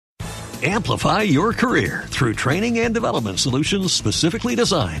Amplify your career through training and development solutions specifically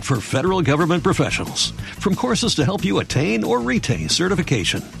designed for federal government professionals. From courses to help you attain or retain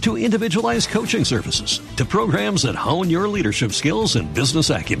certification, to individualized coaching services, to programs that hone your leadership skills and business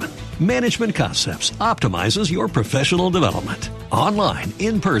acumen, Management Concepts optimizes your professional development. Online,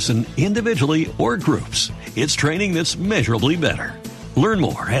 in person, individually, or groups, it's training that's measurably better. Learn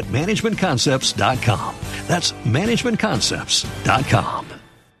more at managementconcepts.com. That's managementconcepts.com.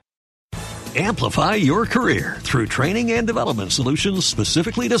 Amplify your career through training and development solutions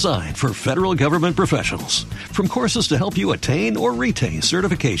specifically designed for federal government professionals. From courses to help you attain or retain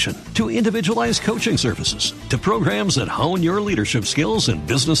certification, to individualized coaching services, to programs that hone your leadership skills and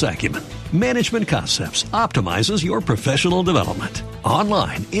business acumen, Management Concepts optimizes your professional development.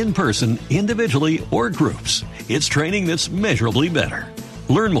 Online, in person, individually, or groups, it's training that's measurably better.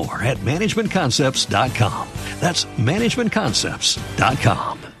 Learn more at managementconcepts.com. That's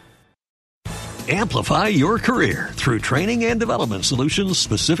managementconcepts.com. Amplify your career through training and development solutions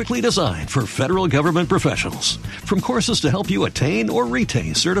specifically designed for federal government professionals. From courses to help you attain or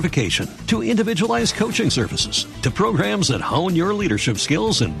retain certification, to individualized coaching services, to programs that hone your leadership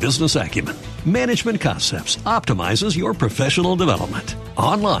skills and business acumen, Management Concepts optimizes your professional development.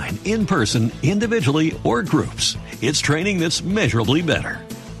 Online, in person, individually, or groups, it's training that's measurably better.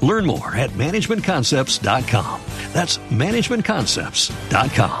 Learn more at managementconcepts.com. That's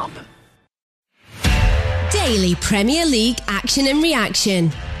managementconcepts.com. Daily Premier League action and reaction.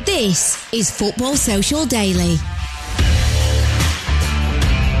 This is Football Social Daily.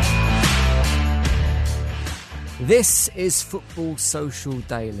 This is Football Social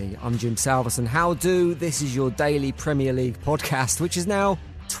Daily. I'm Jim Salverson. How do? This is your daily Premier League podcast, which is now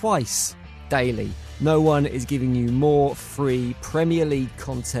twice daily. No one is giving you more free Premier League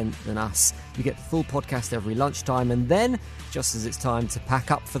content than us. You get the full podcast every lunchtime, and then, just as it's time to pack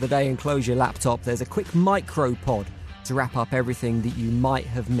up for the day and close your laptop, there's a quick micro pod to wrap up everything that you might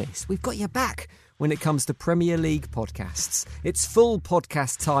have missed. We've got your back when it comes to Premier League podcasts. It's full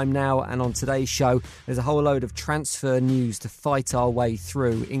podcast time now, and on today's show, there's a whole load of transfer news to fight our way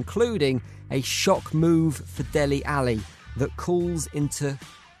through, including a shock move for Dele Alli that calls into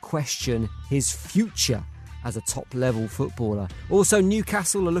question his future as a top-level footballer. Also,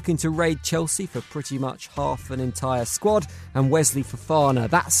 Newcastle are looking to raid Chelsea for pretty much half an entire squad, and Wesley Fofana,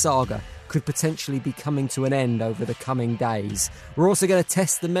 that saga could potentially be coming to an end over the coming days. We're also going to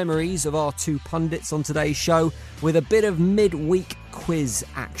test the memories of our two pundits on today's show with a bit of midweek quiz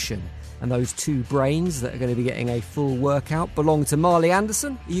action. And those two brains that are going to be getting a full workout belong to Marley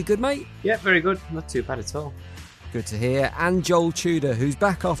Anderson. Are you good, mate? Yeah, very good. Not too bad at all. Good to hear. And Joel Tudor, who's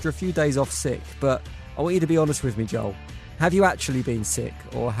back after a few days off sick. But I want you to be honest with me, Joel. Have you actually been sick,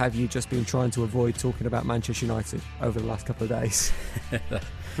 or have you just been trying to avoid talking about Manchester United over the last couple of days?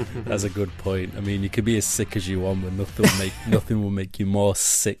 That's a good point. I mean, you could be as sick as you want, but nothing will make you more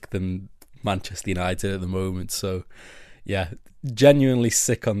sick than Manchester United at the moment. So, yeah, genuinely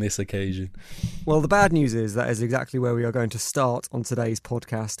sick on this occasion. Well, the bad news is that is exactly where we are going to start on today's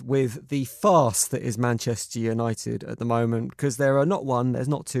podcast, with the farce that is Manchester United at the moment, because there are not one, there's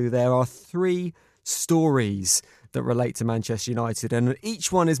not two, there are three stories that relate to Manchester United, and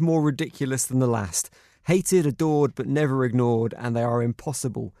each one is more ridiculous than the last. Hated, adored, but never ignored, and they are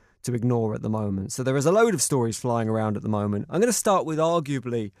impossible to ignore at the moment. So there is a load of stories flying around at the moment. I'm going to start with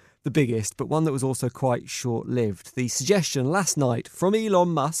arguably the biggest, but one that was also quite short-lived. The suggestion last night from Elon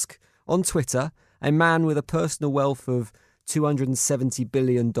Musk on Twitter, a man with a personal wealth of $270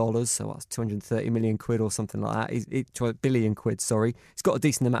 billion, so that's 230 million quid or something like that. Billion quid, sorry. He's got a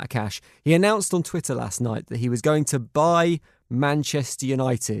decent amount of cash. He announced on Twitter last night that he was going to buy Manchester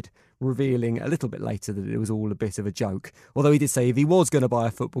United, revealing a little bit later that it was all a bit of a joke. Although he did say if he was going to buy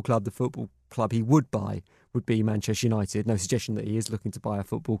a football club, the football club he would buy would be Manchester United. No suggestion that he is looking to buy a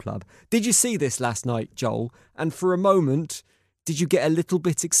football club. Did you see this last night, Joel? And for a moment, did you get a little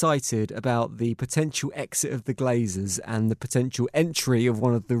bit excited about the potential exit of the Glazers and the potential entry of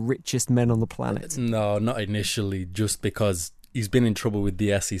one of the richest men on the planet? No, not initially, just because he's been in trouble with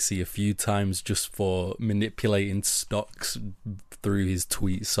the SEC a few times just for manipulating stocks through his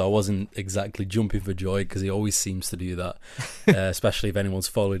tweets. So I wasn't exactly jumping for joy, because he always seems to do that, especially if anyone's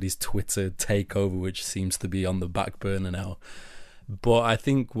followed his Twitter takeover, which seems to be on the back burner now. But I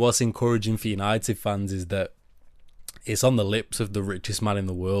think what's encouraging for United fans is that it's on the lips of the richest man in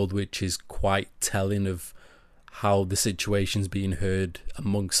the world, which is quite telling of how the situation's being heard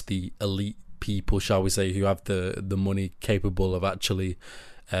amongst the elite people, shall we say, who have the money capable of actually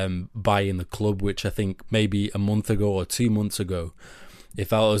buying the club, which I think maybe a month ago or 2 months ago, it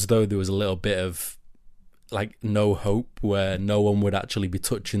felt as though there was a little bit of like no hope, where no one would actually be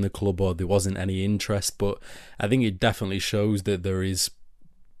touching the club or there wasn't any interest. But I think it definitely shows that there is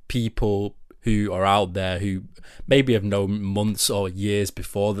people who are out there who maybe have known months or years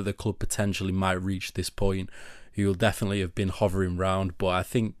before that the club potentially might reach this point, who will definitely have been hovering around. But I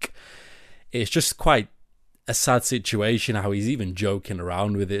think it's just quite a sad situation how he's even joking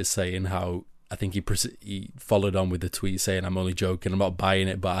around with it, saying how, I think he followed on with the tweet saying, "I'm only joking, I'm not buying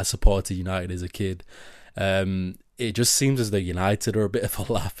it, but I supported United as a kid." It just seems as though United are a bit of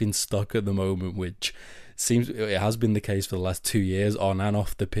a laughing stock at the moment, which seems it has been the case for the last 2 years on and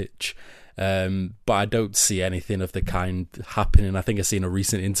off the pitch. But I don't see anything of the kind happening. I think I've seen a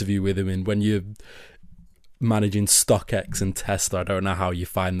recent interview with him, and when you're managing StockX and Tesla, I don't know how you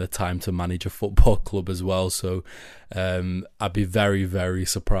find the time to manage a football club as well. So I'd be very, very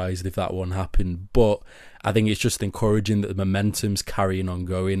surprised if that one happened. But I think it's just encouraging that the momentum's carrying on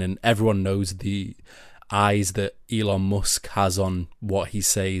going, and everyone knows the eyes that Elon Musk has on what he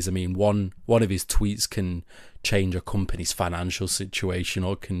says. I mean, one of his tweets can change a company's financial situation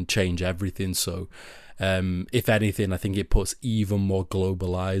or can change everything. So if anything, I think it puts even more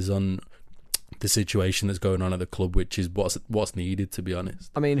global eyes on the situation that's going on at the club, which is what's needed, to be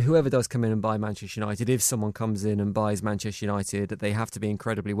honest. I mean, whoever does come in and buy Manchester United, if someone comes in and buys Manchester United, they have to be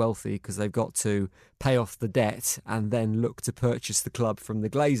incredibly wealthy because they've got to pay off the debt and then look to purchase the club from the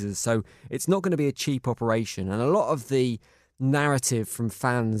Glazers. So it's not going to be a cheap operation. And a lot of the narrative from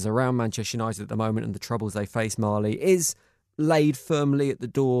fans around Manchester United at the moment and the troubles they face, Marley, is laid firmly at the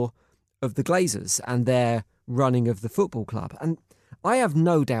door of the Glazers and their running of the football club. And I have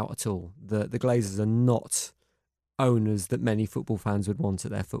no doubt at all that the Glazers are not owners that many football fans would want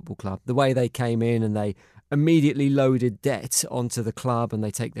at their football club. The way they came in and they immediately loaded debt onto the club and they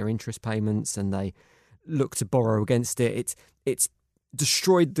take their interest payments and they look to borrow against it. It's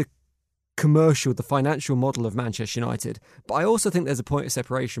destroyed the financial model of Manchester United. But I also think there's a point of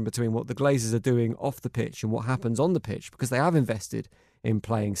separation between what the Glazers are doing off the pitch and what happens on the pitch, because they have invested in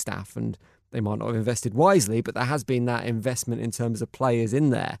playing staff, and they might not have invested wisely, but there has been that investment in terms of players in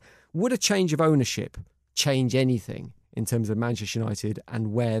there. Would a change of ownership change anything in terms of Manchester United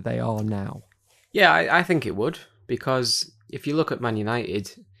and where they are now? Yeah, I think it would, because if you look at Man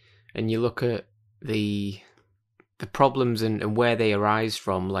United and you look at the problems and where they arise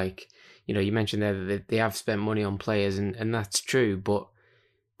from, like, you know, you mentioned there that they have spent money on players, and that's true, but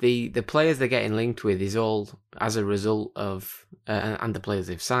the players they're getting linked with is all as a result of, and the players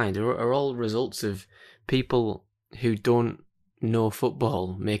they've signed are all results of people who don't know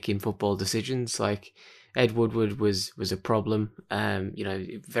football making football decisions. Like Ed Woodward was a problem, you know,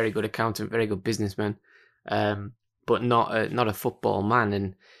 very good accountant, very good businessman, but not a football man.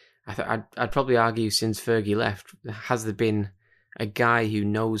 And I'd probably argue since Fergie left, has there been a guy who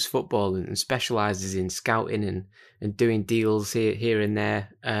knows football and specialises in scouting and doing deals here and there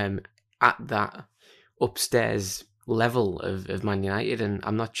at that upstairs level of Man United? And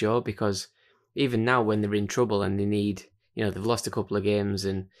I'm not sure, because even now when they're in trouble and they need, you know, they've lost a couple of games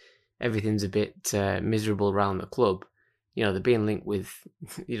and everything's a bit miserable around the club, you know, they're being linked with,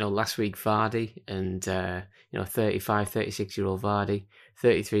 you know, last week Vardy and, you know, 35, 36-year-old Vardy,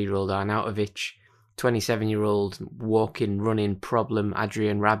 33-year-old Arnautovic, 27-year-old walking, running problem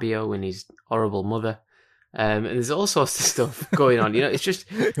Adrien Rabiot and his horrible mother. And there's all sorts of stuff going on. You know, it's just...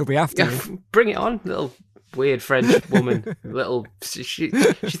 He'll be after you. Bring it on, little weird French woman. She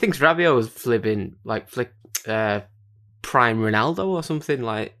thinks Rabiot was prime Ronaldo or something.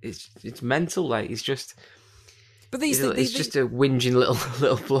 Like, it's mental. Like, it's just... But he's just a whinging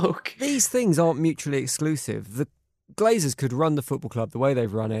little bloke. These things aren't mutually exclusive. The Glazers could run the football club the way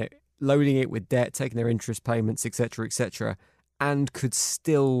they've run it, loading it with debt, taking their interest payments, etc., and could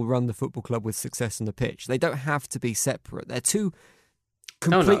still run the football club with success on the pitch. They don't have to be separate. They're two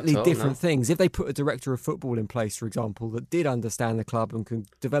completely different things. If they put a director of football in place, for example, that did understand the club and could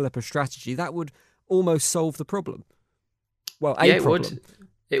develop a strategy, that would almost solve the problem. Well, problem.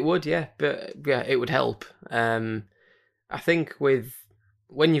 It would, yeah. But yeah, it would help. I think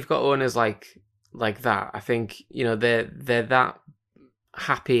when you've got owners like that, I think, you know, they're that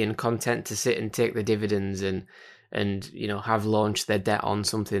happy and content to sit and take the dividends and you know, have launched their debt on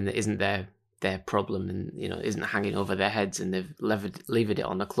something that isn't their problem and, you know, isn't hanging over their heads, and they've levered it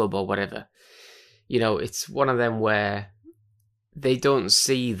on the club or whatever. You know, it's one of them where they don't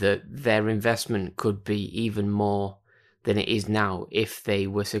see that their investment could be even more than it is now if they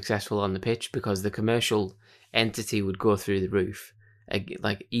were successful on the pitch, because the commercial entity would go through the roof,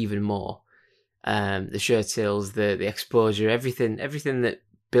 like even more. The shirt sales, the exposure, everything that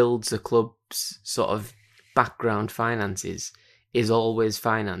builds a club's sort of background finances is always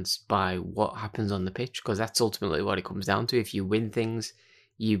financed by what happens on the pitch, because that's ultimately what it comes down to. If you win things,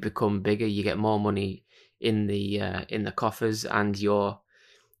 you become bigger, you get more money in the coffers, and if you're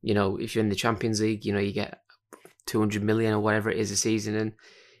in the Champions League, you get 200 million or whatever it is a season. And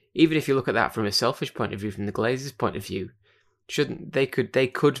even if you look at that from a selfish point of view, from the Glazers' point of view, they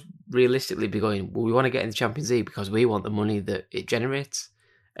could realistically be going, well, we want to get in the Champions League because we want the money that it generates.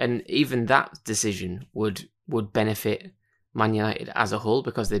 And even that decision would benefit Man United as a whole,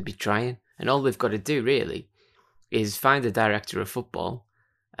 because they'd be trying. And all they've got to do really is find a director of football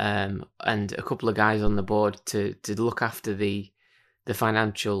and a couple of guys on the board to look after the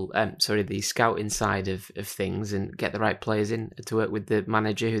financial, the scouting side of things, and get the right players in to work with the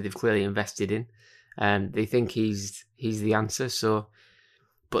manager who they've clearly invested in. They think he's the answer. So,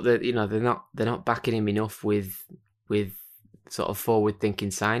 but they're not backing him enough with sort of forward thinking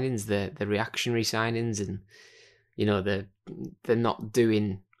signings, the reactionary signings, and they're not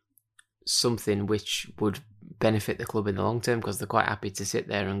doing something which would benefit the club in the long term, because they're quite happy to sit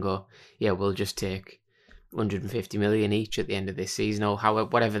there and go, yeah, we'll just take 150 million each at the end of this season, or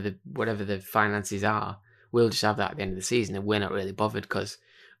whatever the finances are, we'll just have that at the end of the season, and we're not really bothered, because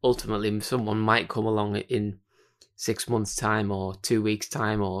ultimately someone might come along in 6 months' time, or 2 weeks'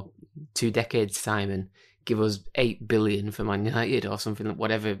 time, or 2 decades' time, and give us 8 billion for Man United or something,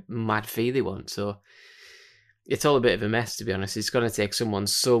 whatever mad fee they want. So it's all a bit of a mess, to be honest. It's going to take someone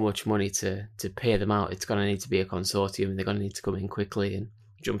so much money to pay them out. It's going to need to be a consortium, and they're going to need to come in quickly and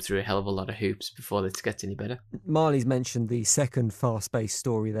jump through a hell of a lot of hoops before this gets any better. Marley's mentioned the second fast-paced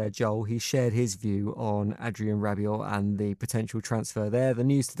story there, Joel. He shared his view on Adrien Rabiot and the potential transfer there. The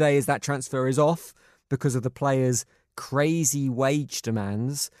news today is that transfer is off because of the player's crazy wage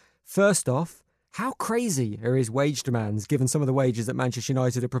demands. First off, how crazy are his wage demands, given some of the wages that Manchester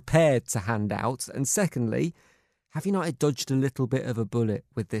United are prepared to hand out? And secondly, have United dodged a little bit of a bullet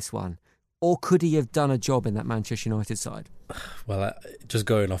with this one? Or could he have done a job in that Manchester United side? Well, just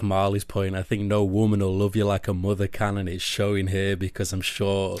going off Marley's point, I think no woman will love you like a mother can, and it's showing here, because I'm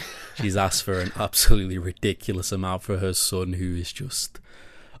sure she's asked for an absolutely ridiculous amount for her son, who is just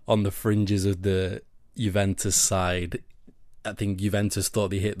on the fringes of the Juventus side. I think Juventus thought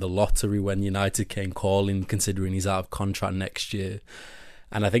they hit the lottery when United came calling, considering he's out of contract next year.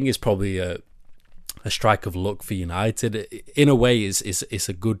 And I think it's probably a strike of luck for United. In a way, it's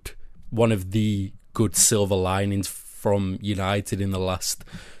a good... one of the good silver linings from United in the last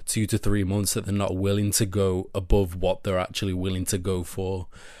 2 to 3 months, that they're not willing to go above what they're actually willing to go for,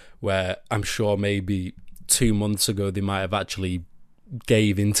 where I'm sure maybe 2 months ago they might have actually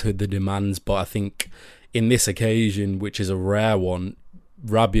gave into the demands. But I think in this occasion, which is a rare one,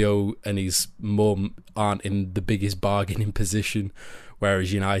 Rabiot and his mum aren't in the biggest bargaining position,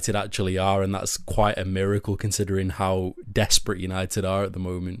 whereas United actually are, and that's quite a miracle considering how desperate United are at the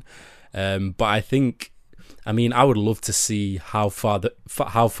moment. But I think, I would love to see how far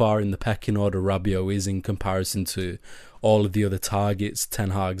in the pecking order Rabiot is in comparison to all of the other targets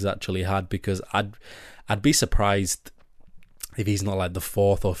Ten Hag's actually had, because I'd be surprised if he's not like the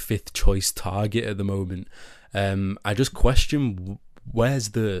 4th or 5th choice target at the moment. I just question, where's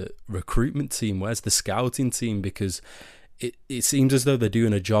the recruitment team? Where's the scouting team? Because it seems as though they're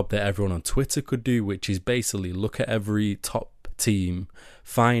doing a job that everyone on Twitter could do, which is basically look at every top team,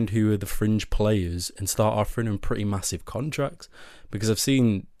 find who are the fringe players, and start offering them pretty massive contracts. Because I've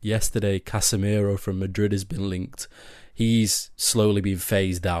seen yesterday Casemiro from Madrid has been linked. He's slowly being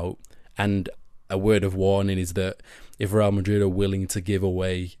phased out, and a word of warning is that if Real Madrid are willing to give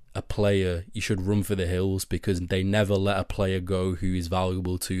away a player, you should run for the hills, because they never let a player go who is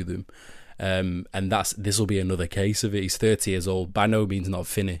valuable to them. And this will be another case of it. He's 30 years old, by no means not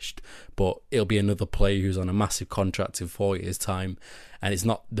finished, but it'll be another player who's on a massive contract in 4 years' time, and it's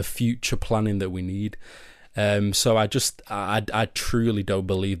not the future planning that we need. So I truly don't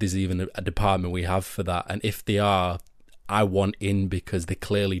believe there's even a department we have for that. And if they are, I want in, because they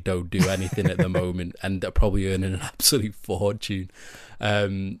clearly don't do anything at the moment, and they're probably earning an absolute fortune.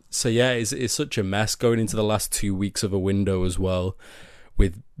 So yeah, it's such a mess going into the last 2 weeks of a window as well,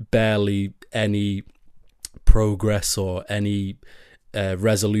 with barely any progress or any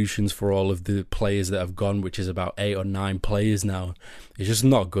resolutions for all of the players that have gone, which is about 8 or 9 players now. It's just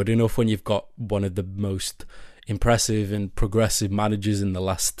not good enough when you've got one of the most impressive and progressive managers in the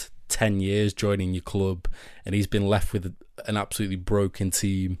last 10 years joining your club, and he's been left with an absolutely broken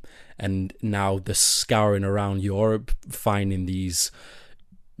team. And now they're scouring around Europe, finding these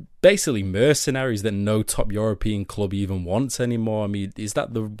basically mercenaries that no top European club even wants anymore. I mean, is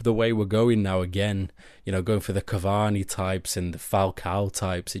that the way we're going now again? You know, going for the Cavani types and the Falcao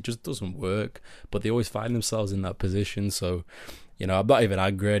types. It just doesn't work. But they always find themselves in that position. So, you know, I'm not even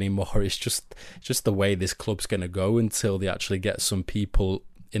angry anymore. It's just the way this club's going to go until they actually get some people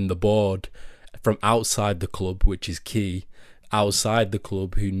in the board from outside the club, which is key, outside the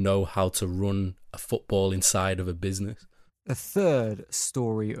club who know how to run a football inside of a business. A third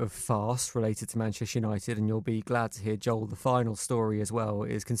story of farce related to Manchester United, and you'll be glad to hear, Joel, the final story as well,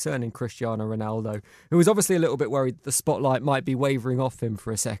 is concerning Cristiano Ronaldo, who was obviously a little bit worried the spotlight might be wavering off him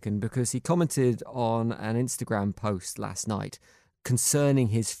for a second because he commented on an Instagram post last night concerning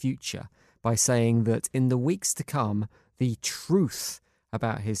his future by saying that in the weeks to come, the truth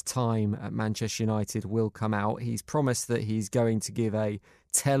about his time at Manchester United will come out. He's promised that he's going to give a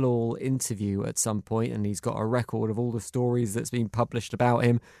tell-all interview at some point, and he's got a record of all the stories that's been published about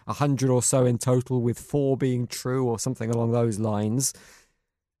him, 100 or so in total, with 4 being true or something along those lines.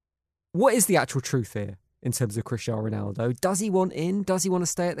 What is the actual truth here in terms of Cristiano Ronaldo? Does he want in? Does he want to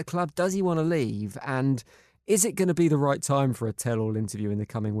stay at the club? Does he want to leave? And is it going to be the right time for a tell-all interview in the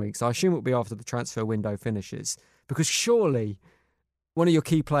coming weeks? I assume it will be after the transfer window finishes, because surely one of your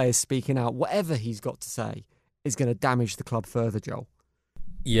key players speaking out, whatever he's got to say, is going to damage the club further, Joel.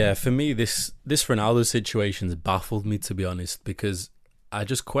 Yeah, for me, this Ronaldo situation has baffled me, to be honest, because I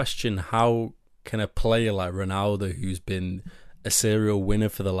just question how can a player like Ronaldo, who's been a serial winner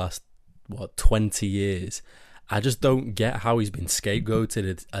for the last, 20 years, I just don't get how he's been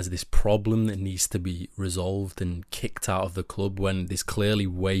scapegoated as this problem that needs to be resolved and kicked out of the club when there's clearly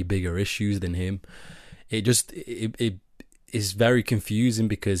way bigger issues than him. It is very confusing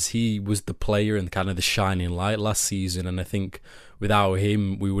because he was the player and kind of the shining light last season, and I think without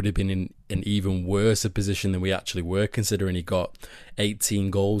him we would have been in an even worse position than we actually were, considering he got 18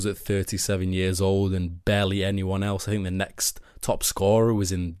 goals at 37 years old and barely anyone else. I think the next top scorer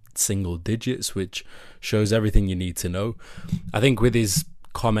was in single digits, which shows everything you need to know. I think with his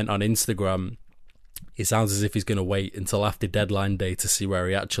comment on Instagram, it sounds as if he's going to wait until after deadline day to see where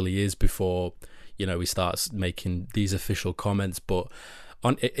he actually is before, you know, he starts making these official comments. But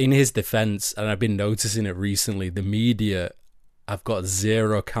in his defense, and I've been noticing it recently, the media have got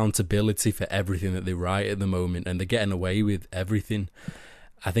zero accountability for everything that they write at the moment, and they're getting away with everything.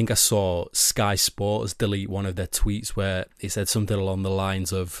 I think I saw Sky Sports delete one of their tweets where it said something along the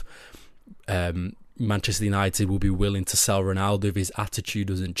lines of Manchester United will be willing to sell Ronaldo if his attitude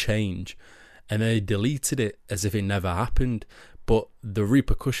doesn't change. And they deleted it as if it never happened. But the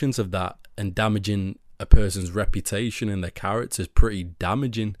repercussions of that and damaging a person's reputation and their character is pretty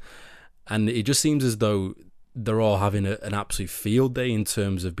damaging. And it just seems as though they're all having an absolute field day in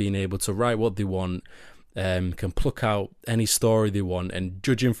terms of being able to write what they want, can pluck out any story they want. And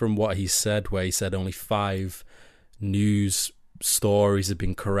judging from what he said, where he said only 5 news stories have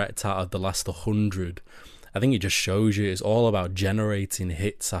been correct out of the last 100, I think it just shows you it's all about generating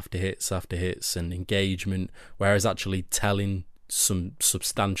hits after hits after hits and engagement, whereas actually telling some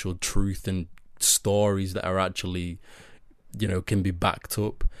substantial truth and stories that are actually, you know, can be backed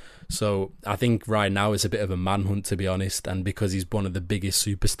up. So I think right now it's a bit of a manhunt, to be honest, and because he's one of the biggest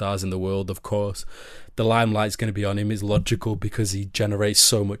superstars in the world, of course, the limelight's going to be on him. It's logical because he generates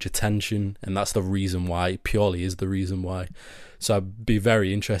so much attention, and that's the reason why, purely is the reason why. So I'd be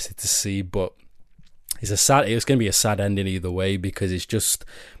very interested to see, but it's going to be a sad ending either way, because it's just,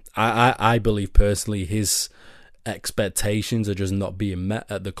 I believe personally his expectations are just not being met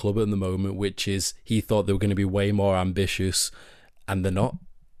at the club at the moment, which is he thought they were going to be way more ambitious and they're not.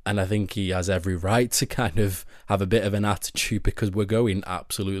 And I think he has every right to kind of have a bit of an attitude, because we're going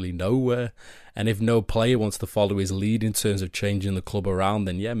absolutely nowhere. And if no player wants to follow his lead in terms of changing the club around,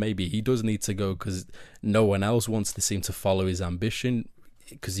 then yeah, maybe he does need to go, because no one else wants to seem to follow his ambition.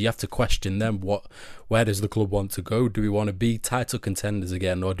 Because you have to question them. Where does the club want to go? Do we want to be title contenders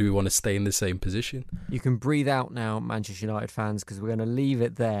again, or do we want to stay in the same position? You can breathe out now, Manchester United fans, because we're going to leave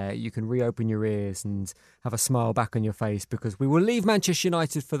it there. You can reopen your ears and have a smile back on your face, because we will leave Manchester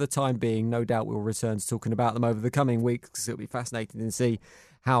United for the time being. No doubt we'll return to talking about them over the coming weeks, because it'll be fascinating to see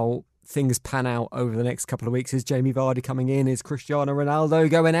how things pan out over the next couple of weeks. Is Jamie Vardy coming in? Is Cristiano Ronaldo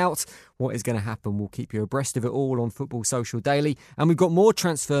going out? What is going to happen? We'll keep you abreast of it all on Football Social Daily. And we've got more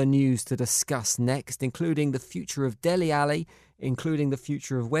transfer news to discuss next, including the future of Dele Alli, including the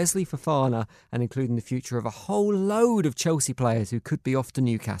future of Wesley Fofana, and including the future of a whole load of Chelsea players who could be off to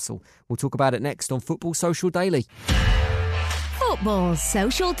Newcastle. We'll talk about it next on Football Social Daily. Football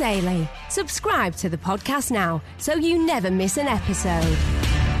Social Daily. Subscribe to the podcast now so you never miss an episode.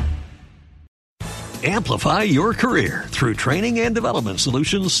 Amplify your career through training and development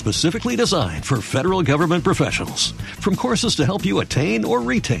solutions specifically designed for federal government professionals. From courses to help you attain or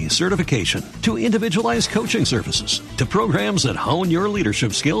retain certification, to individualized coaching services, to programs that hone your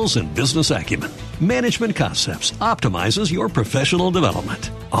leadership skills and business acumen, Management Concepts optimizes your professional development.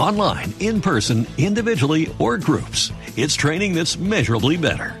 Online, in person, individually, or groups, it's training that's measurably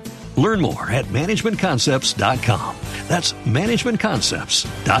better. Learn more at managementconcepts.com. That's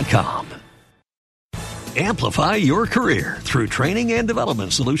managementconcepts.com. Amplify your career through training and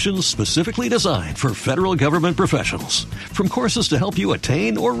development solutions specifically designed for federal government professionals. From courses to help you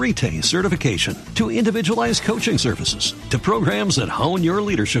attain or retain certification, to individualized coaching services, to programs that hone your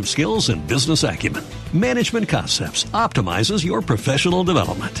leadership skills and business acumen, Management Concepts optimizes your professional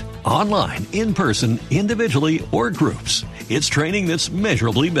development. Online, in person, individually, or groups, it's training that's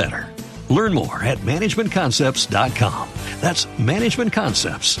measurably better. Learn more at managementconcepts.com. That's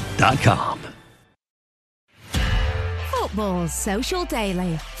managementconcepts.com. Football's Social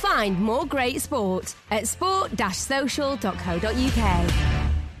Daily. Find more great sport at sport-social.co.uk.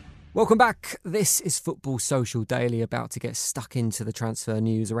 Welcome back. This is Football Social Daily, about to get stuck into the transfer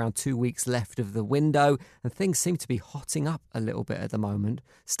news. Around 2 weeks left of the window, and things seem to be hotting up a little bit at the moment.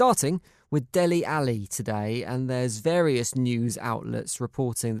 Starting with Dele Alli today, and there's various news outlets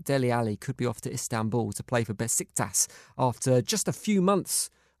reporting that Dele Alli could be off to Istanbul to play for Besiktas after just a few months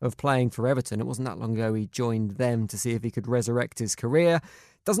of playing for Everton. It wasn't that long ago he joined them to see if he could resurrect his career.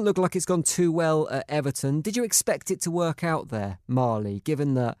 Doesn't look like it's gone too well at Everton. Did you expect it to work out there, Marley,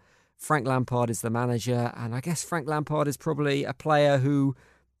 given that Frank Lampard is the manager, and I guess Frank Lampard is probably a player who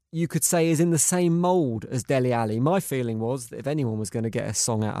you could say is in the same mould as Dele Alli? My feeling was that if anyone was going to get a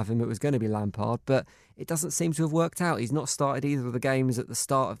song out of him, it was going to be Lampard, but it doesn't seem to have worked out. He's not started either of the games at the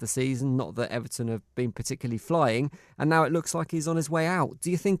start of the season, not that Everton have been particularly flying, and now it looks like he's on his way out. Do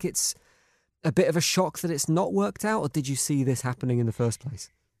you think it's a bit of a shock that it's not worked out, or did you see this happening in the first place?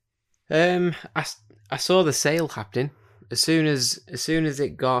 I saw the sale happening as soon as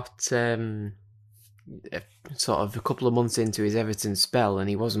it got sort of a couple of months into his Everton spell, and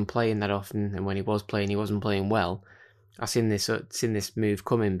he wasn't playing that often, and when he was playing, he wasn't playing well. I seen this move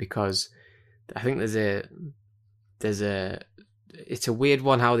coming, because I think it's a weird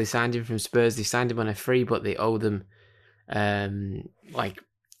one how they signed him from Spurs. They signed him on a free, but they owe them I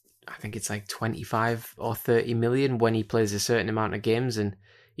think it's like 25 or 30 million when he plays a certain amount of games, and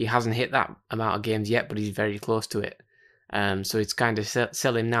he hasn't hit that amount of games yet, but he's very close to it. So it's kind of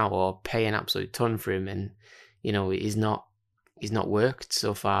sell him now or pay an absolute ton for him, and he's not worked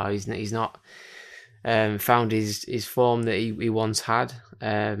so far. He's not found his form that he once had,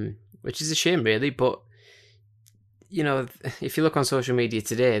 which is a shame, really. But if you look on social media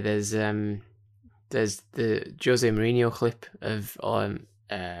today, there's the Jose Mourinho clip of All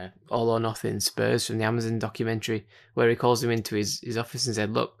or Nothing Spurs from the Amazon documentary, where he calls him into his office and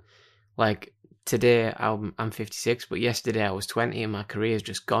said, "Look, like, today I'm 56, but yesterday I was 20 and my career's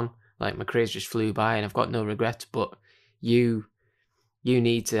just gone. Like, my career's just flew by and I've got no regrets, but you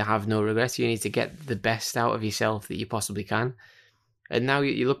need to have no regrets. You need to get the best out of yourself that you possibly can." And now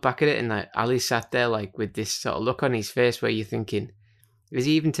you look back at it, and like, Ali sat there like with this sort of look on his face where you're thinking, is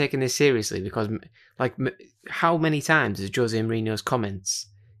he even taking this seriously? Because like, how many times has Jose Mourinho's comments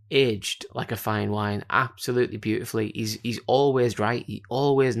aged like a fine wine, absolutely beautifully? He's always right. He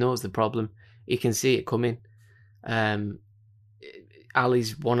always knows the problem. He can see it coming.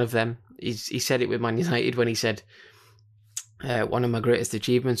 Ali's one of them. He said it with Man United when he said, one of my greatest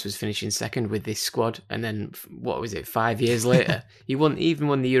achievements was finishing second with this squad, and then what was it? 5 years later, he even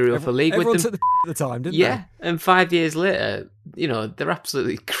won the Europa League with them. Everyone took the time, didn't they? Yeah, and 5 years later, they're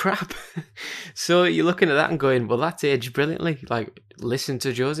absolutely crap. So you're looking at that and going, well, that's aged brilliantly. Like, listen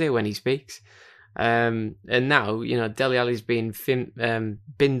to Jose when he speaks. And now, Dele Alli's been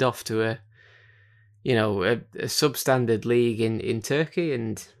binned off to a substandard league in Turkey,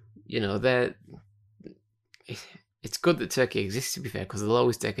 and it's good that Turkey exists, to be fair, because they'll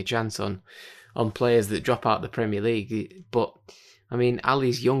always take a chance on players that drop out of the Premier League. But I mean,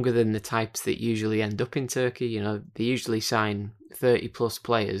 Ali's younger than the types that usually end up in Turkey. They usually sign 30 plus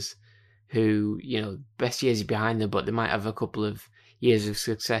players who, best years are behind them, but they might have a couple of years of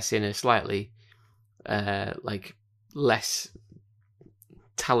success in a slightly less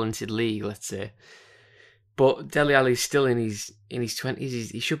talented league, let's say. But Dele Alli's still in his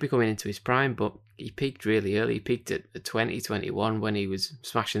 20s. He should be coming into his prime, but he peaked really early. He peaked at 2021 when he was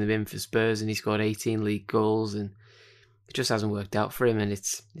smashing them in for Spurs, and he scored 18 league goals, and it just hasn't worked out for him, and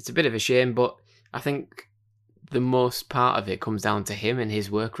it's a bit of a shame. But I think the most part of it comes down to him and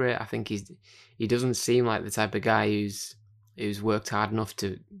his work rate. I think he doesn't seem like the type of guy who's who's worked hard enough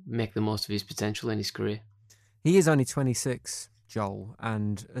to make the most of his potential in his career. He is only 26, Joel,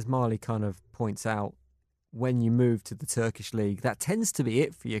 and as Marley kind of points out, when you move to the Turkish league, that tends to be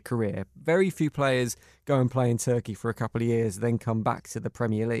it for your career. Very few players go and play in Turkey for a couple of years, then come back to the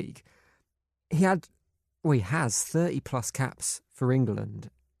Premier League. He has 30 plus caps for England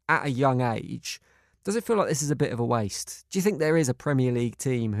at a young age. Does it feel like this is a bit of a waste? Do you think there is a Premier League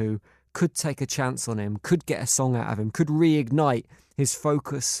team who could take a chance on him, could get a song out of him, could reignite his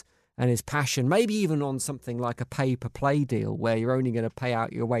focus and his passion, maybe even on something like a pay-per-play deal where you're only going to pay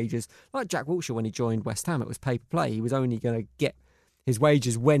out your wages? Like Jack Wilshere when he joined West Ham, it was pay-per-play. He was only going to get his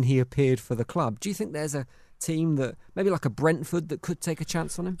wages when he appeared for the club. Do you think there's a team that, maybe like a Brentford, that could take a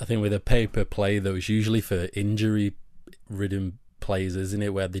chance on him? I think with a pay-per-play, though, it's usually for injury-ridden players, isn't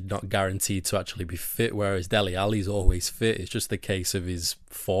it, where they're not guaranteed to actually be fit, whereas Dele Alli's always fit. It's just the case of his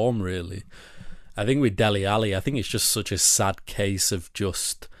form, really. I think with Dele Alli, I think it's just such a sad case of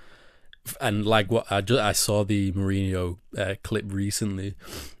just... And like what I saw the Mourinho clip recently,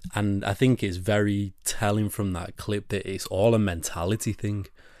 and I think it's very telling from that clip that it's all a mentality thing.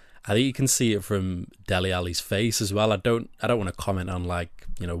 I think you can see it from Dele Alli's face as well. I don't want to comment on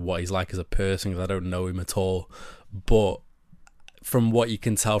what he's like as a person, because I don't know him at all. But from what you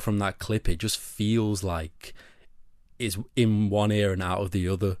can tell from that clip, it just feels like it's in one ear and out of the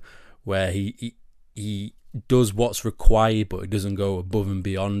other, where he does what's required, but he doesn't go above and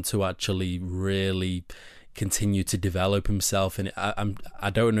beyond to actually really continue to develop himself. And I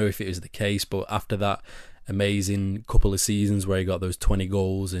don't know if it is the case, but after that amazing couple of seasons where he got those 20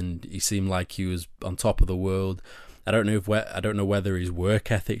 goals and he seemed like he was on top of the world, I don't know whether his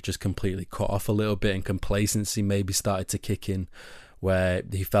work ethic just completely cut off a little bit and complacency maybe started to kick in, where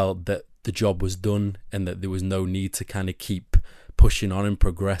he felt that the job was done and that there was no need to kind of keep pushing on and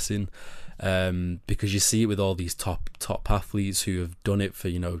progressing. Because you see it with all these top athletes who have done it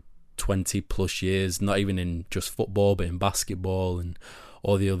for 20 plus years, not even in just football but in basketball and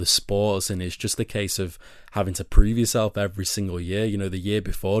all the other sports, and it's just a case of having to prove yourself every single year. The year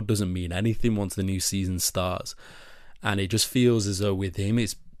before doesn't mean anything once the new season starts, and it just feels as though with him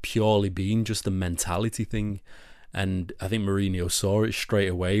it's purely been just a mentality thing. And I think Mourinho saw it straight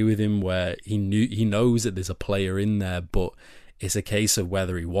away with him, where he knows that there's a player in there, but it's a case of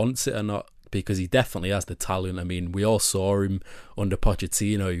whether he wants it or not, because he definitely has the talent. I mean, we all saw him under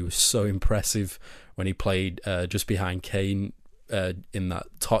Pochettino. He was so impressive when he played just behind Kane in that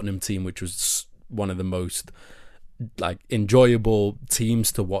Tottenham team, which was one of the most enjoyable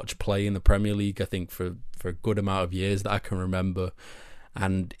teams to watch play in the Premier League, I think, for a good amount of years that I can remember.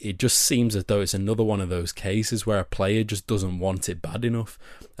 And it just seems as though it's another one of those cases where a player just doesn't want it bad enough.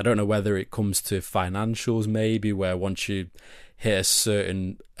 I don't know whether it comes to financials, maybe, where once you hit a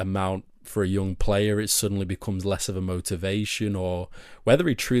certain amount for a young player, it suddenly becomes less of a motivation, or whether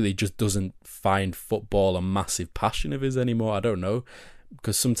he truly just doesn't find football a massive passion of his anymore. I don't know,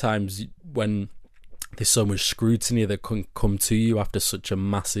 because sometimes when there's so much scrutiny that can come to you after such a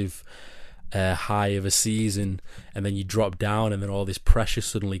massive high of a season, and then you drop down, and then all this pressure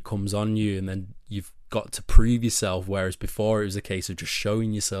suddenly comes on you, and then you've got to prove yourself, whereas before it was a case of just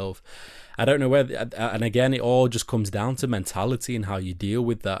showing yourself. I don't know whether, and again, it all just comes down to mentality and how you deal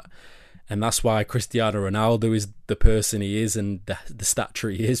with that. And that's why Cristiano Ronaldo is the person he is and the stature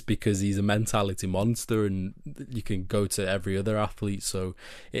he is, because he's a mentality monster, and you can go to every other athlete. So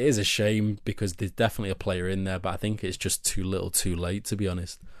it is a shame, because there's definitely a player in there, but I think it's just too little too late, to be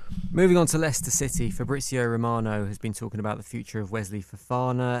honest. Moving on to Leicester City, Fabrizio Romano has been talking about the future of Wesley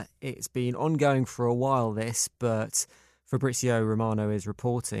Fofana. It's been ongoing for a while, this, but Fabrizio Romano is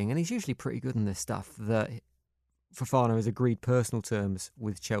reporting, and he's usually pretty good in this stuff, that Fofana has agreed personal terms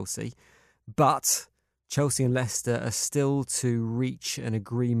with Chelsea. But Chelsea and Leicester are still to reach an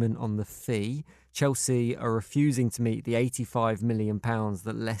agreement on the fee. Chelsea are refusing to meet the £85 million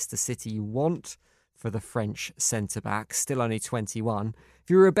that Leicester City want for the French centre-back, still only 21. If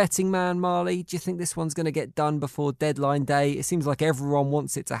you were a betting man, Marley, do you think this one's going to get done before deadline day? It seems like everyone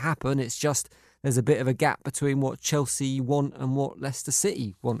wants it to happen. It's just there's a bit of a gap between what Chelsea want and what Leicester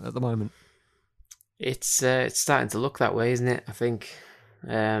City want at the moment. It's starting to look that way, isn't it? I think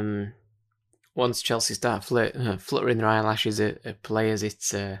once Chelsea start fluttering their eyelashes at players,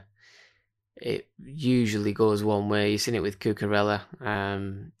 it usually goes one way. You've seen it with Cucurella.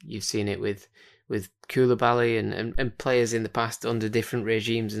 You've seen it with Koulibaly and players in the past under different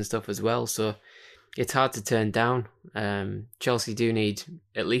regimes and stuff as well. So it's hard to turn down. Chelsea do need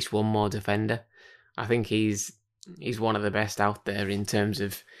at least one more defender. I think he's one of the best out there in terms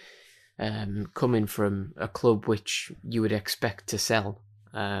of coming from a club which you would expect to sell.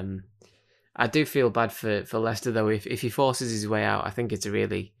 I do feel bad for Leicester though. If he forces his way out, I think it's a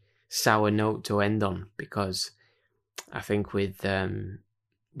really sour note to end on, because I think with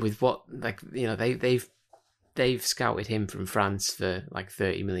what, like, you know, they've scouted him from France for like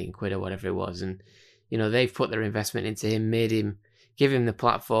 30 million quid or whatever it was, and you know, they've put their investment into him, give him the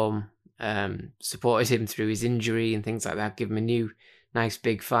platform, supported him through his injury and things like that, give him a new nice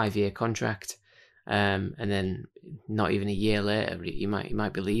big 5-year contract, and then not even a year later he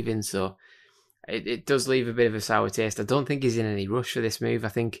might be leaving. So it does leave a bit of a sour taste. I don't think he's in any rush for this move. I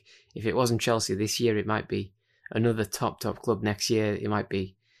think if it wasn't Chelsea this year, it might be another top club next year.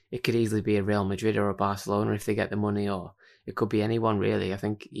 It could easily be a Real Madrid or a Barcelona if they get the money, or it could be anyone really. I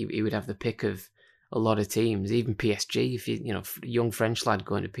think he would have the pick of a lot of teams, even PSG. If you know, young French lad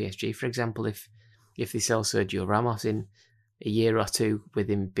going to PSG, for example, if they sell Sergio Ramos in a year or two, with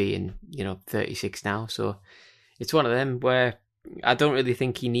him being, you know, 36 now. So it's one of them where I don't really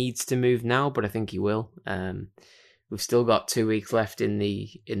think he needs to move now, but I think he will. We've still got 2 weeks left in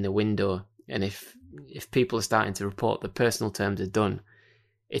the window, and if people are starting to report that personal terms are done,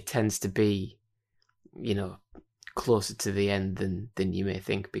 it tends to be, you know, closer to the end than you may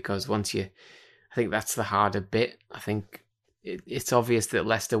think, because I think that's the harder bit. I think it's obvious that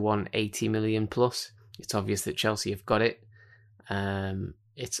Leicester won 80 million plus. It's obvious that Chelsea have got it.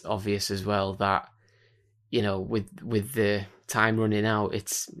 It's obvious as well that, you know, with the time running out,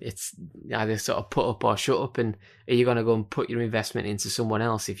 it's either sort of put up or shut up. And are you going to go and put your investment into someone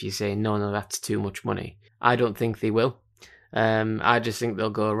else if you say, no, that's too much money? I don't think they will. I just think they'll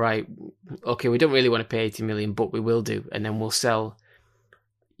go, right, okay, we don't really want to pay 80 million, but we will do. And then we'll sell,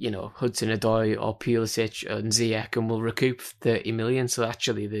 you know, Hudson-Odoi or Pulisic and Ziyech, and we'll recoup 30 million. So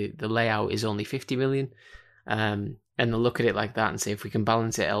actually the layout is only 50 million. And they'll look at it like that and say, if we can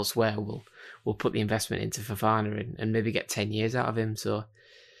balance it elsewhere, we'll put the investment into Fofana and maybe get 10 years out of him. So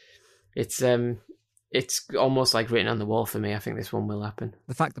it's almost like written on the wall for me. I think this one will happen.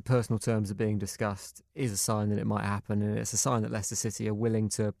 The fact that personal terms are being discussed is a sign that it might happen, and it's a sign that Leicester City are willing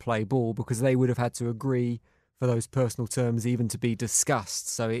to play ball, because they would have had to agree for those personal terms even to be discussed.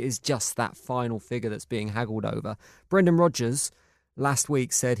 So it is just that final figure that's being haggled over. Brendan Rodgers last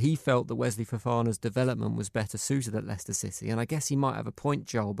week said he felt that Wesley Fofana's development was better suited at Leicester City, and I guess he might have a point,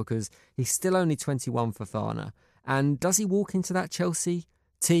 Joel, because he's still only 21, Fofana. And does he walk into that Chelsea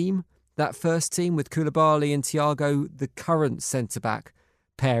team, that first team with Koulibaly and Thiago, the current centre-back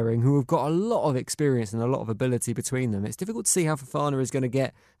pairing, who have got a lot of experience and a lot of ability between them? It's difficult to see how Fofana is going to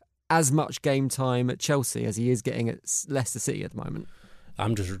get as much game time at Chelsea as he is getting at Leicester City at the moment.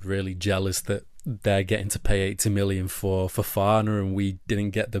 I'm just really jealous that they're getting to pay 80 million for Fofana, and we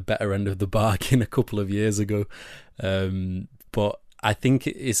didn't get the better end of the bargain a couple of years ago. But I think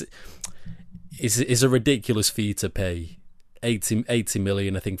it is a ridiculous fee to pay. 80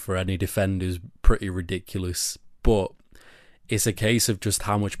 million, I think, for any defender is pretty ridiculous. But it's a case of just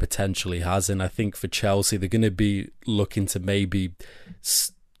how much potential he has. And I think for Chelsea, they're going to be looking to maybe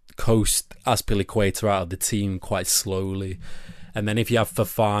coast Azpilicueta out of the team quite slowly. And then if you have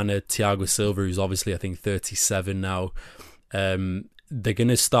Fofana, Thiago Silva, who's obviously, I think, 37 now, they're going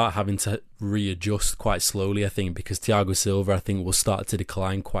to start having to readjust quite slowly, I think, because Thiago Silva, I think, will start to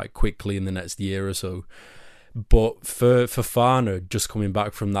decline quite quickly in the next year or so. But for Fofana, just coming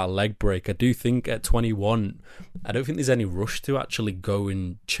back from that leg break, I do think at 21, I don't think there's any rush to actually go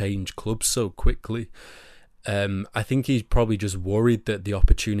and change clubs so quickly. I think he's probably just worried that the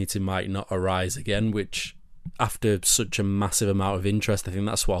opportunity might not arise again, which, after such a massive amount of interest, I think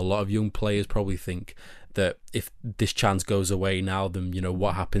that's what a lot of young players probably think, that if this chance goes away now, then, you know,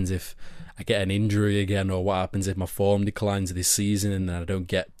 what happens if I get an injury again, or what happens if my form declines this season and I don't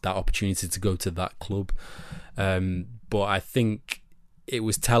get that opportunity to go to that club. But I think it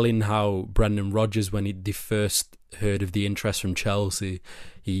was telling how Brendan Rodgers, when he first heard of the interest from Chelsea,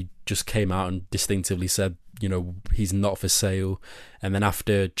 he just came out and distinctively said, you know, he's not for sale. And then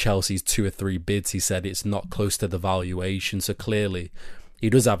after Chelsea's 2 or 3 bids, he said it's not close to the valuation. So clearly he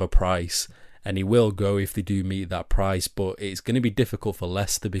does have a price, and he will go if they do meet that price. But it's going to be difficult for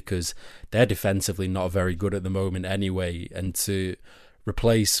Leicester because they're defensively not very good at the moment anyway. And to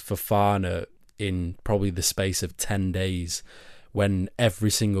replace Fofana in probably the space of 10 days, when every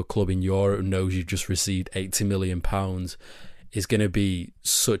single club in Europe knows you just received £80 million, is going to be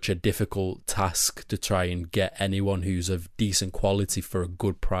such a difficult task to try and get anyone who's of decent quality for a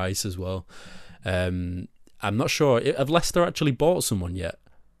good price as well. I'm not sure. Have Leicester actually bought someone yet?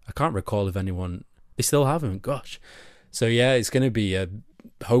 I can't recall if anyone... They still haven't. Gosh. So yeah, it's going to be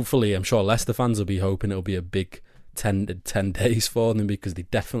hopefully, I'm sure Leicester fans will be hoping it'll be a big 10 days for them, because they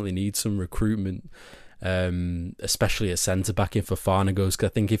definitely need some recruitment. especially a centre-back if Fofana goes. 'Cause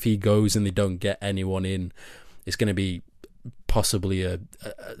I think if he goes and they don't get anyone in, it's going to be possibly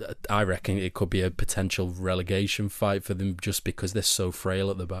I reckon it could be a potential relegation fight for them just because they're so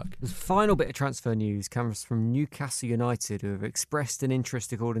frail at the back. The final bit of transfer news comes from Newcastle United, who have expressed an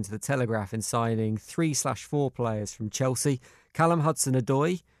interest, according to the Telegraph, in signing 3/4 players from Chelsea: Callum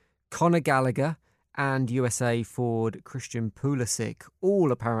Hudson-Odoi, Conor Gallagher, and USA forward Christian Pulisic,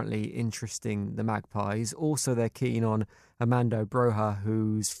 all apparently interesting the Magpies. Also, they're keen on Armando Broja,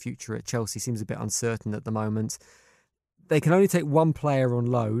 whose future at Chelsea seems a bit uncertain at the moment. They can only take one player on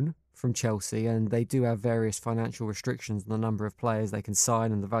loan from Chelsea, and they do have various financial restrictions on the number of players they can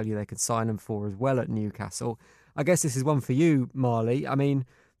sign and the value they can sign them for as well at Newcastle. I guess this is one for you, Marley. I mean,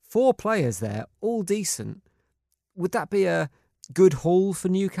 4 players there, all decent. Would that be a good haul for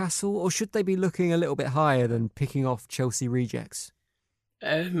Newcastle, or should they be looking a little bit higher than picking off Chelsea rejects?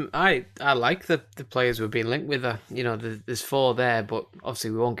 I like the players we've been linked with. There's 4 there, but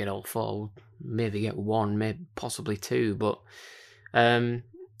obviously we won't get all 4. We'll maybe get 1, maybe possibly 2. But I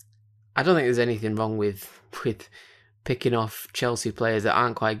don't think there's anything wrong with picking off Chelsea players that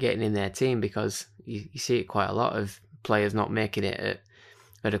aren't quite getting in their team, because you see it quite a lot of players not making it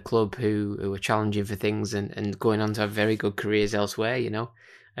at a club who are challenging for things and going on to have very good careers elsewhere.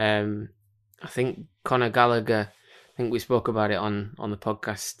 I think Conor Gallagher, I think we spoke about it on the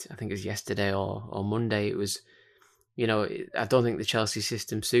podcast, I think it was yesterday or Monday. It was, I don't think the Chelsea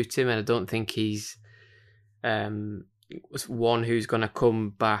system suits him, and I don't think he's one who's going to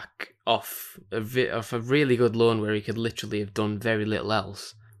come back off a really good loan where he could literally have done very little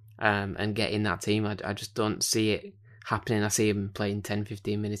else and get in that team. I just don't see it happening. I see him playing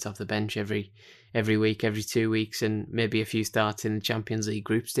 10-15 minutes off the bench every week, every 2 weeks, and maybe a few starts in the Champions League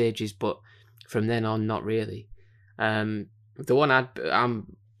group stages, but from then on, not really. The one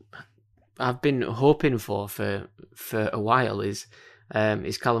I've been hoping for a while is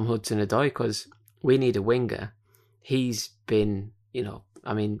Callum Hudson-Odoi, because we need a winger. He's been,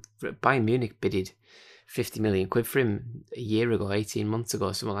 Bayern Munich bidded 50 million quid for him a year ago, 18 months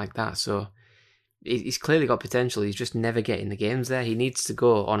ago, something like that. So he's clearly got potential. He's just never getting the games there. He needs to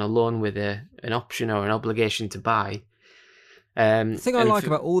go on a loan with an option or an obligation to buy. The thing I like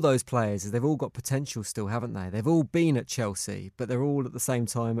about all those players is they've all got potential still, haven't they? They've all been at Chelsea, but they're all at the same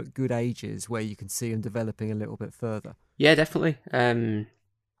time at good ages where you can see them developing a little bit further. Yeah, definitely. I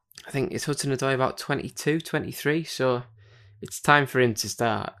think it's Hudson-Odoi about 22, 23, so it's time for him to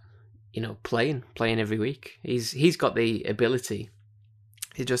start, playing every week. He's got the ability.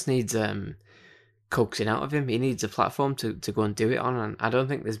 He just needs coaxing out of him. He needs a platform to go and do it on, and I don't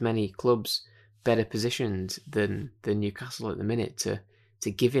think there's many clubs better positioned than Newcastle at the minute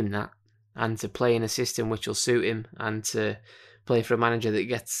to give him that, and to play in a system which will suit him, and to play for a manager that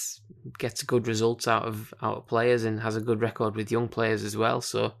gets good results out of players and has a good record with young players as well.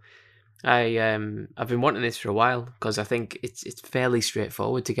 So I've been wanting this for a while, because I think it's fairly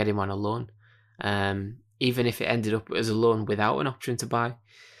straightforward to get him on a loan, even if it ended up as a loan without an option to buy.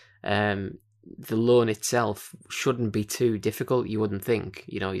 The loan itself shouldn't be too difficult, you wouldn't think.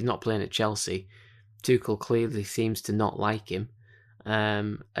 He's not playing at Chelsea. Tuchel clearly seems to not like him.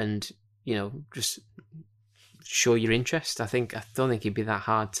 And just show your interest. I don't think he'd be that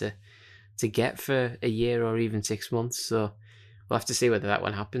hard to get for a year or even 6 months. So we'll have to see whether that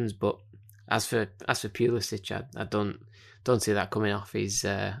one happens. But as for Pulisic, I don't see that coming off.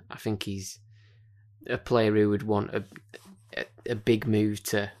 I think he's a player who would want a big move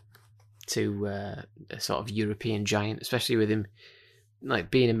to a sort of European giant, especially with him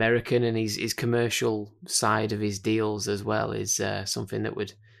like being American, and his commercial side of his deals as well is something that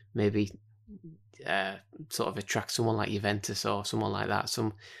would maybe sort of attract someone like Juventus or someone like that,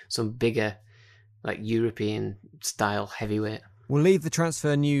 some bigger like European style heavyweight. We'll leave the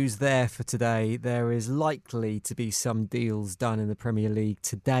transfer news there for today. There is likely to be some deals done in the Premier League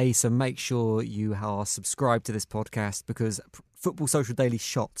today, so make sure you are subscribed to this podcast, because Football Social Daily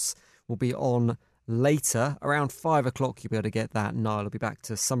Shots will be on later. Around 5 o'clock, you'll be able to get that. Niall will be back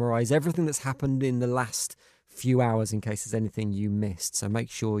to summarise everything that's happened in the last few hours in case there's anything you missed. So make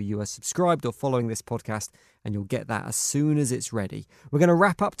sure you are subscribed or following this podcast, and you'll get that as soon as it's ready. We're going to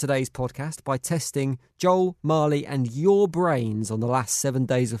wrap up today's podcast by testing Joel, Marley and your brains on the last 7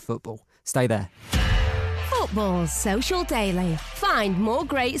 days of football. Stay there. Football Social Daily. Find more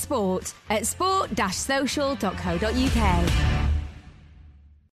great sport at sport-social.co.uk.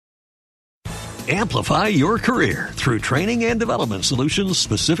 Amplify your career through training and development solutions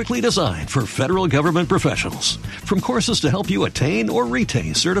specifically designed for federal government professionals. From courses to help you attain or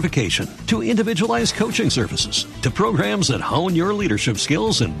retain certification, to individualized coaching services, to programs that hone your leadership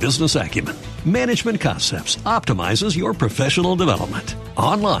skills and business acumen, Management Concepts optimizes your professional development.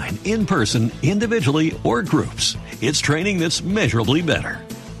 Online, in person, individually, or groups, it's training that's measurably better.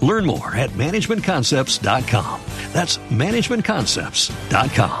 Learn more at managementconcepts.com. That's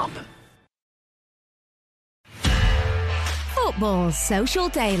managementconcepts.com. Football's Social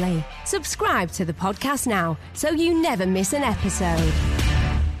Daily. Subscribe to the podcast now so you never miss an episode.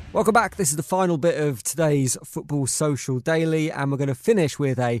 Welcome back. This is the final bit of today's Football Social Daily, and we're going to finish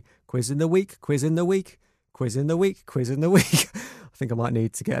with a quiz in the week, quiz in the week, quiz in the week, quiz in the week. I think I might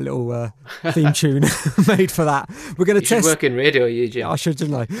need to get a little theme tune made for that. We're going to test. Work in radio, Eugene. I should,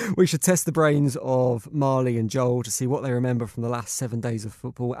 shouldn't I? We should test the brains of Marley and Joel to see what they remember from the last 7 days of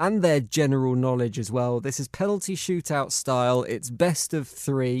football and their general knowledge as well. This is penalty shootout style. It's best of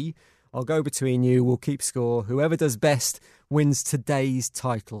 3. I'll go between you. We'll keep score. Whoever does best wins today's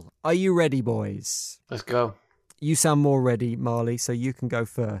title. Are you ready, boys? Let's go. You sound more ready, Marley, so you can go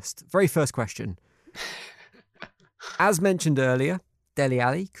first. Very first question. As mentioned earlier, Dele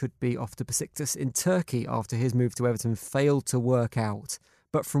Alli could be off to Besiktas in Turkey after his move to Everton failed to work out.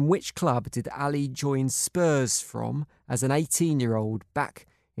 But from which club did Ali join Spurs from as an 18-year-old back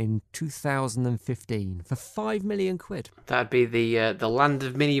in 2015 for £5 million? That'd be the land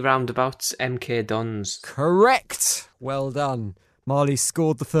of mini roundabouts, MK Dons. Correct. Well done. Marley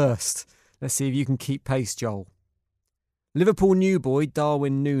scored the first. Let's see if you can keep pace, Joel. Liverpool new boy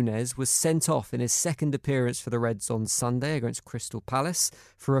Darwin Núñez was sent off in his second appearance for the Reds on Sunday against Crystal Palace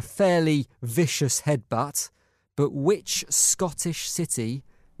for a fairly vicious headbutt. But which Scottish city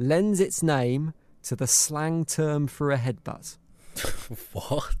lends its name to the slang term for a headbutt?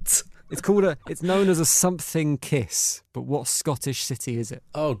 What? It's known as a something kiss, but what Scottish city is it?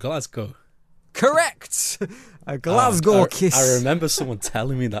 Oh, Glasgow. Correct! A Glasgow kiss. I remember someone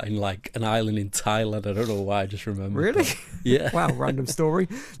telling me that in like an island in Thailand. I don't know why, I just remember. Really? Yeah. Wow, random story.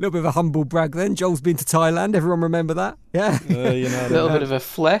 A little bit of a humble brag then. Joel's been to Thailand. Everyone remember that? Yeah. A little bit of a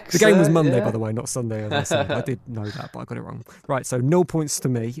flex. The game was Monday, by the way, not Sunday, as I said. I did know that, but I got it wrong. Right, so 0 points to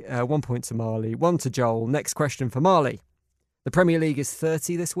me, 1 point to Marley, 1 to Joel. Next question for Marley. The Premier League is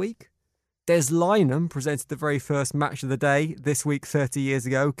 30 this week. Des Lynam presented the very first match of the day this week 30 years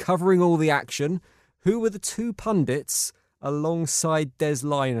ago, covering all the action. Who were the two pundits alongside Des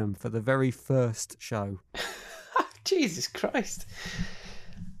Lynam for the very first show? Jesus Christ.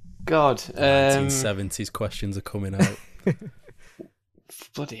 God. 1970s questions are coming out.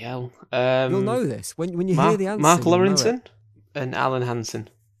 Bloody hell. You'll know this. When you hear the answer. Mark Lawrenson and Alan Hansen.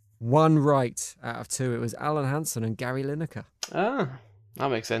 1 right out of 2. It was Alan Hansen and Gary Lineker. Ah, that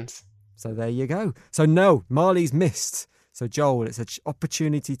makes sense. So there you go. So no, Marley's missed. So Joel, it's an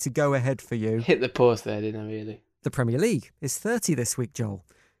opportunity to go ahead for you. Hit the post there, didn't I, really? The Premier League is 30 this week, Joel.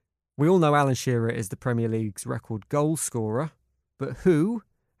 We all know Alan Shearer is the Premier League's record goal scorer, but who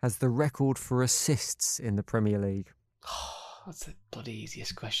has the record for assists in the Premier League? That's the bloody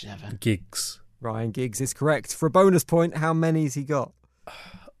easiest question ever. Giggs. Ryan Giggs is correct. For a bonus point, how many has he got?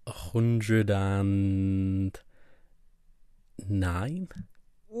 109.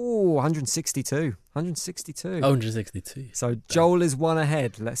 Ooh, 162. 162. 162. So Joel is 1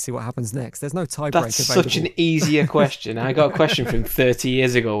 ahead. Let's see what happens next. There's no tiebreak That's available. such an easier question. I got a question from 30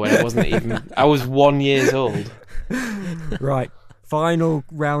 years ago when I was 1 year old. Right. Final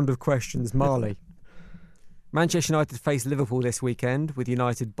round of questions. Marley. Manchester United face Liverpool this weekend, with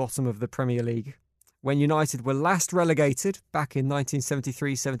United bottom of the Premier League. When United were last relegated back in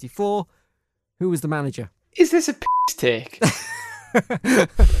 1973-74, who was the manager? Is this a piss take?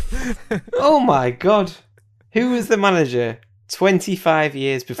 Oh my God. Who was the manager 25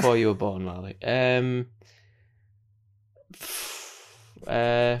 years before you were born, Marley? It's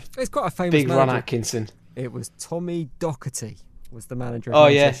quite a famous Big manager. Ron Atkinson. It was Tommy Docherty was the manager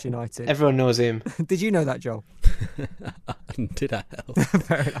of Manchester United. Everyone knows him. Did you know that, Joel? Did I help?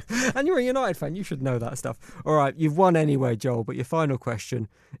 Fair enough. And you're a United fan, you should know that stuff. All right, you've won anyway, Joel, but your final question.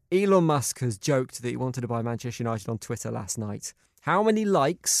 Elon Musk has joked that he wanted to buy Manchester United on Twitter last night. How many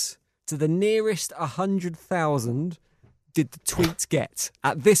likes to the nearest 100,000 did the tweet get?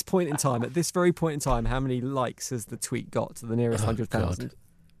 At this point in time, at this very point in time, how many likes has the tweet got to the nearest 100,000?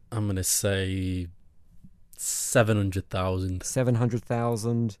 I'm going to say 700,000.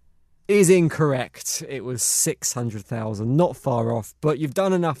 700,000 is incorrect. It was 600,000. Not far off, but you've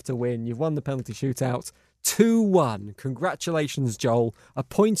done enough to win. You've won the penalty shootout. 2-1. Congratulations, Joel. A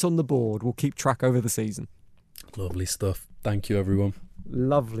point on the board. We'll keep track over the season. Lovely stuff. Thank you, everyone.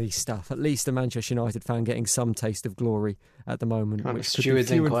 Lovely stuff. At least a Manchester United fan getting some taste of glory at the moment, On which the could be Stewards'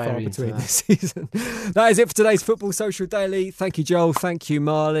 few and far inquiry into between that. this season. That is it for today's Football Social Daily. Thank you, Joel. Thank you,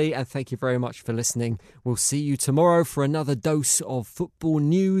 Marley. And thank you very much for listening. We'll see you tomorrow for another dose of football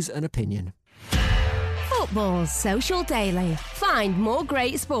news and opinion. Football Social Daily. Find more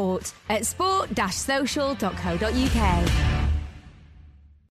great sport at sport-social.co.uk.